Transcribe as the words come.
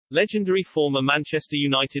Legendary former Manchester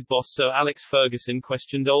United boss Sir Alex Ferguson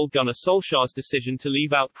questioned Ole Gunnar Solskjaer's decision to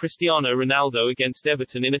leave out Cristiano Ronaldo against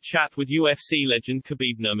Everton in a chat with UFC legend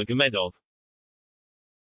Khabib Nurmagomedov.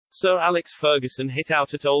 Sir Alex Ferguson hit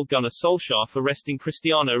out at Ole Gunnar Solskjaer for resting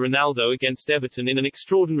Cristiano Ronaldo against Everton in an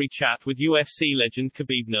extraordinary chat with UFC legend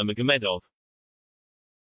Khabib Nurmagomedov.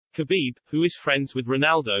 Khabib, who is friends with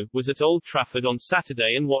Ronaldo, was at Old Trafford on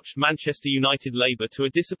Saturday and watched Manchester United labour to a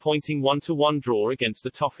disappointing 1-1 draw against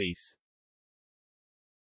the Toffees.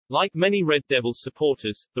 Like many Red Devils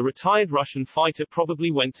supporters, the retired Russian fighter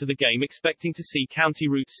probably went to the game expecting to see County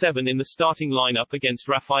Route 7 in the starting lineup against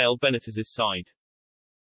Rafael Benitez's side.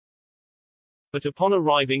 But upon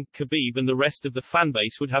arriving, Khabib and the rest of the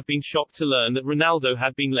fanbase would have been shocked to learn that Ronaldo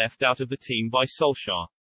had been left out of the team by Solskjaer.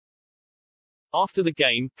 After the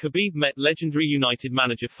game, Khabib met legendary United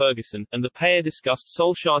manager Ferguson, and the pair discussed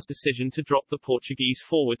Solskjaer's decision to drop the Portuguese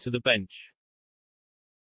forward to the bench.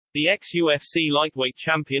 The ex-UFC lightweight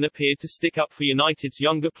champion appeared to stick up for United's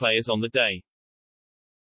younger players on the day.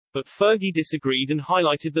 But Fergie disagreed and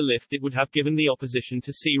highlighted the lift it would have given the opposition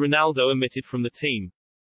to see Ronaldo omitted from the team.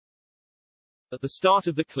 At the start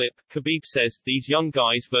of the clip, Khabib says, "These young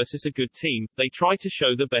guys versus a good team, they try to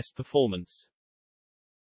show the best performance."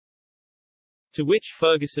 To which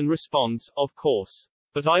Ferguson responds, "Of course.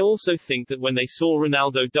 But I also think that when they saw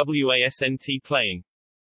Ronaldo wasn't playing."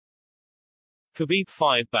 Khabib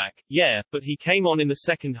fired back, "Yeah, but he came on in the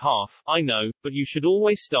second half, I know, but you should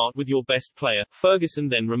always start with your best player," Ferguson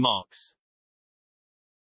then remarks.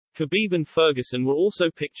 Khabib and Ferguson were also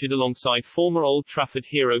pictured alongside former Old Trafford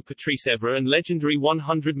hero Patrice Evra and legendary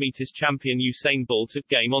 100 meters champion Usain Bolt at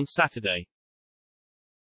game on Saturday.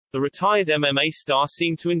 The retired MMA star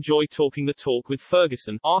seemed to enjoy talking the talk with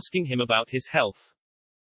Ferguson, asking him about his health.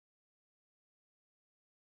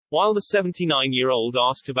 While the 79-year-old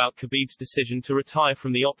asked about Khabib's decision to retire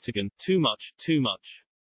from the octagon, too much.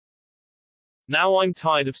 "Now I'm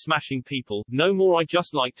tired of smashing people, no more, I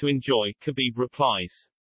just like to enjoy," Khabib replies.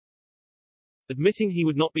 Admitting he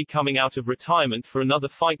would not be coming out of retirement for another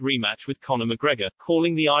fight rematch with Conor McGregor,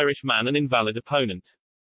 calling the Irishman an invalid opponent.